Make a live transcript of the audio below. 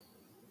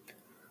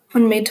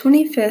On May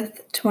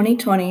 25,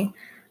 2020,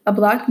 a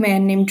black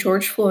man named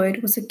George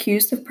Floyd was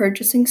accused of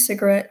purchasing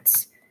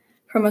cigarettes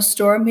from a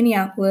store in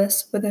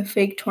Minneapolis with a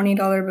fake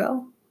 $20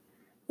 bill.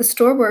 The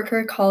store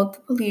worker called the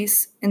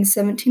police, and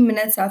 17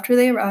 minutes after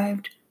they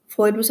arrived,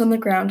 Floyd was on the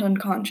ground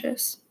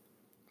unconscious.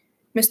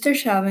 Mr.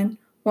 Chauvin,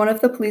 one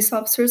of the police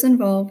officers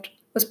involved,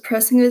 was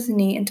pressing his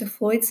knee into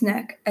Floyd's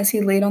neck as he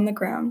laid on the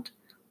ground,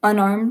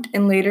 unarmed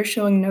and later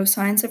showing no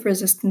signs of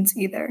resistance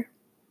either.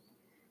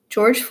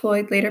 George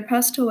Floyd later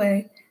passed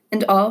away,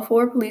 and all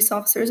 4 police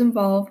officers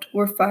involved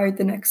were fired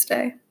the next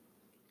day.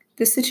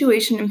 This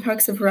situation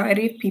impacts a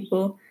variety of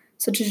people,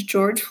 such as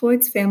George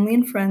Floyd's family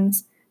and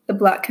friends, the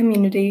Black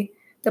community,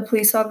 the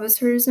police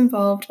officers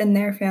involved and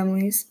their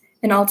families,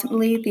 and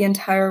ultimately the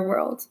entire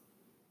world.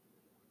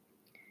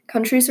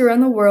 Countries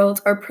around the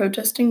world are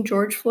protesting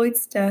George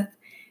Floyd's death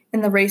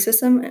and the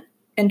racism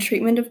and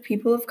treatment of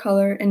people of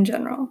color in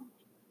general.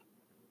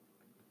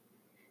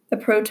 The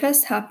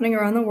protests happening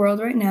around the world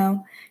right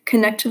now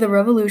connect to the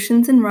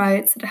revolutions and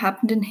riots that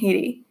happened in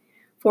Haiti.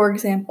 For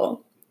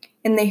example,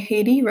 in the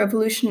Haiti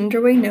Revolution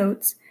underway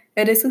notes,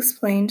 it is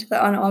explained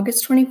that on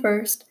August 21,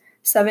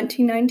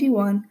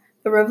 1791,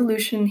 the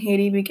revolution in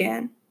Haiti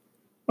began.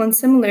 One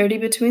similarity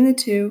between the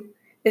two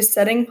is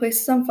setting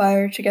places on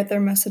fire to get their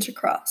message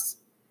across.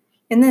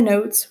 In the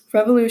notes,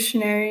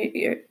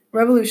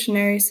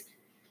 revolutionaries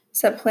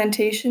set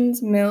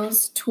plantations,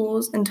 mills,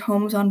 tools, and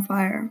homes on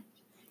fire.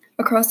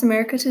 Across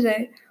America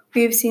today,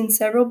 we have seen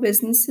several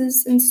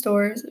businesses and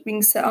stores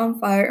being set on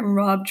fire and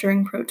robbed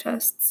during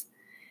protests.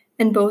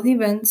 In both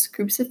events,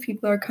 groups of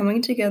people are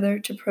coming together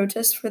to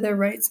protest for their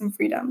rights and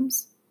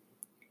freedoms.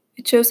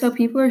 It shows how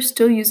people are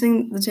still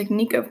using the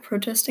technique of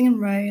protesting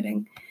and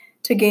rioting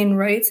to gain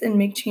rights and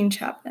make change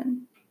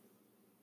happen.